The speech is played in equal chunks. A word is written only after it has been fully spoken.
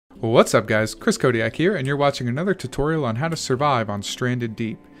What's up guys, Chris Kodiak here, and you're watching another tutorial on how to survive on Stranded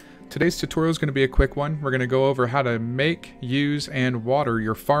Deep. Today's tutorial is going to be a quick one. We're going to go over how to make, use, and water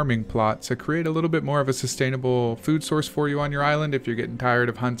your farming plot to create a little bit more of a sustainable food source for you on your island if you're getting tired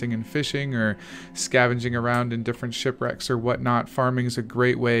of hunting and fishing or scavenging around in different shipwrecks or whatnot. Farming is a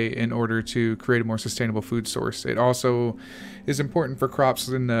great way in order to create a more sustainable food source. It also is important for crops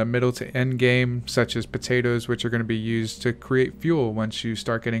in the middle to end game, such as potatoes, which are going to be used to create fuel once you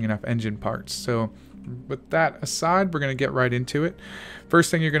start getting enough engine parts. So with that aside, we're going to get right into it.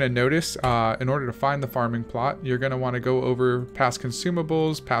 First thing you're going to notice, in order to find the farming plot, you're going to want to go over past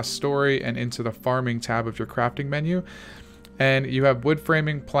consumables, past story, and into the farming tab of your crafting menu. And you have wood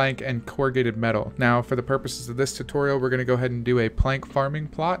framing, plank, and corrugated metal. Now, for the purposes of this tutorial, we're going to go ahead and do a plank farming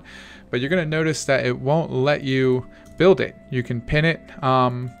plot, but you're going to notice that it won't let you build it. You can pin it,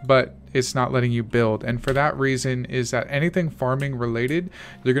 but it's not letting you build. And for that reason is that anything farming related,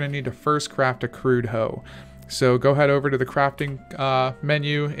 you're going to need to first craft a crude hoe. So go ahead over to the crafting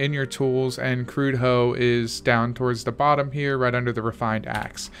menu in your tools, and crude hoe is down towards the bottom here, right under the refined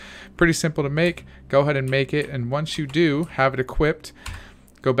axe. Pretty simple to make. Go ahead and make it, and once you do have it equipped,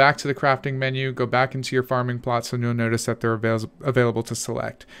 go back to the crafting menu, go back into your farming plots, and you'll notice that they're available to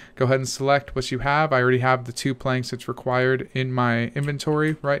select. Go ahead and select what you have. I already have the 2 planks that's required in my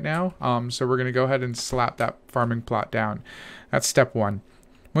inventory right now, so we're going to go ahead and slap that farming plot down. That's step 1.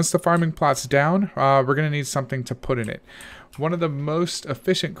 Once the farming plot's down, we're going to need something to put in it. One of the most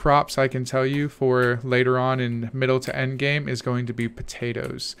efficient crops I can tell you for later on in middle to end game is going to be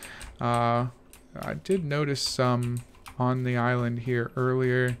potatoes. I did notice some on the island here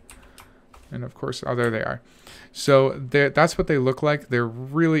earlier, and of course, oh, there they are. So that's what they look like. They're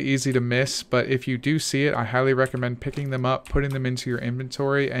really easy to miss, but if you do see it, I highly recommend picking them up, putting them into your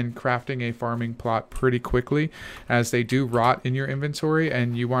inventory, and crafting a farming plot pretty quickly, as they do rot in your inventory,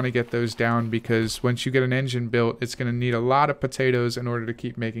 and you want to get those down because once you get an engine built, it's going to need a lot of potatoes in order to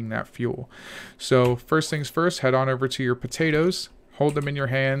keep making that fuel. So first things first, head on over to your potatoes, hold them in your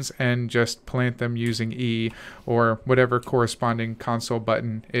hands, and just plant them using E or whatever corresponding console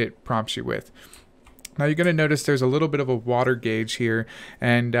button it prompts you with. Now you're going to notice there's a little bit of a water gauge here,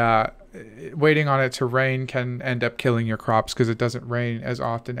 and waiting on it to rain can end up killing your crops because it doesn't rain as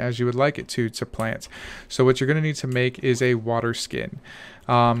often as you would like it to plant. So what you're going to need to make is a water skin.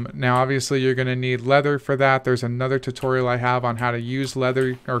 Now obviously you're going to need leather for that. There's another tutorial I have on how to use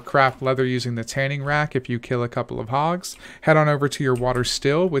leather or craft leather using the tanning rack if you kill a couple of hogs. Head on over to your water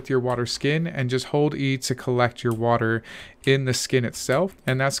still with your water skin and just hold E to collect your water in the skin itself,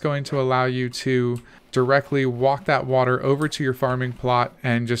 and that's going to allow you to directly walk that water over to your farming plot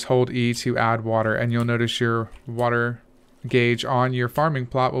and just hold E to add water, and you'll notice your water gauge on your farming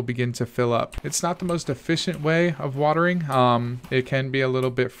plot will begin to fill up. It's not the most efficient way of watering. It can be a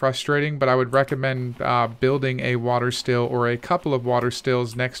little bit frustrating, but I would recommend building a water still or a couple of water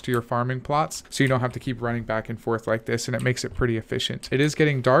stills next to your farming plots so you don't have to keep running back and forth like this, and it makes it pretty efficient. It is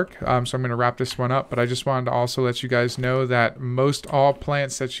getting dark, so I'm going to wrap this one up, but I just wanted to also let you guys know that most all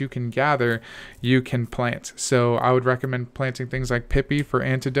plants that you can gather, you can plant. So I would recommend planting things like Pippi for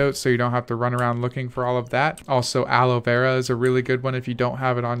antidotes so you don't have to run around looking for all of that. Also aloe vera is a really good one. If you don't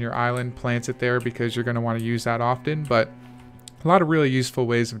have it on your island, plant it there because you're going to want to use that often. But a lot of really useful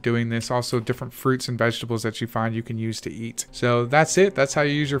ways of doing this. Also different fruits and vegetables that you find you can use to eat. So that's it. That's how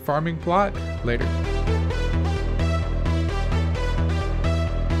you use your farming plot. Later.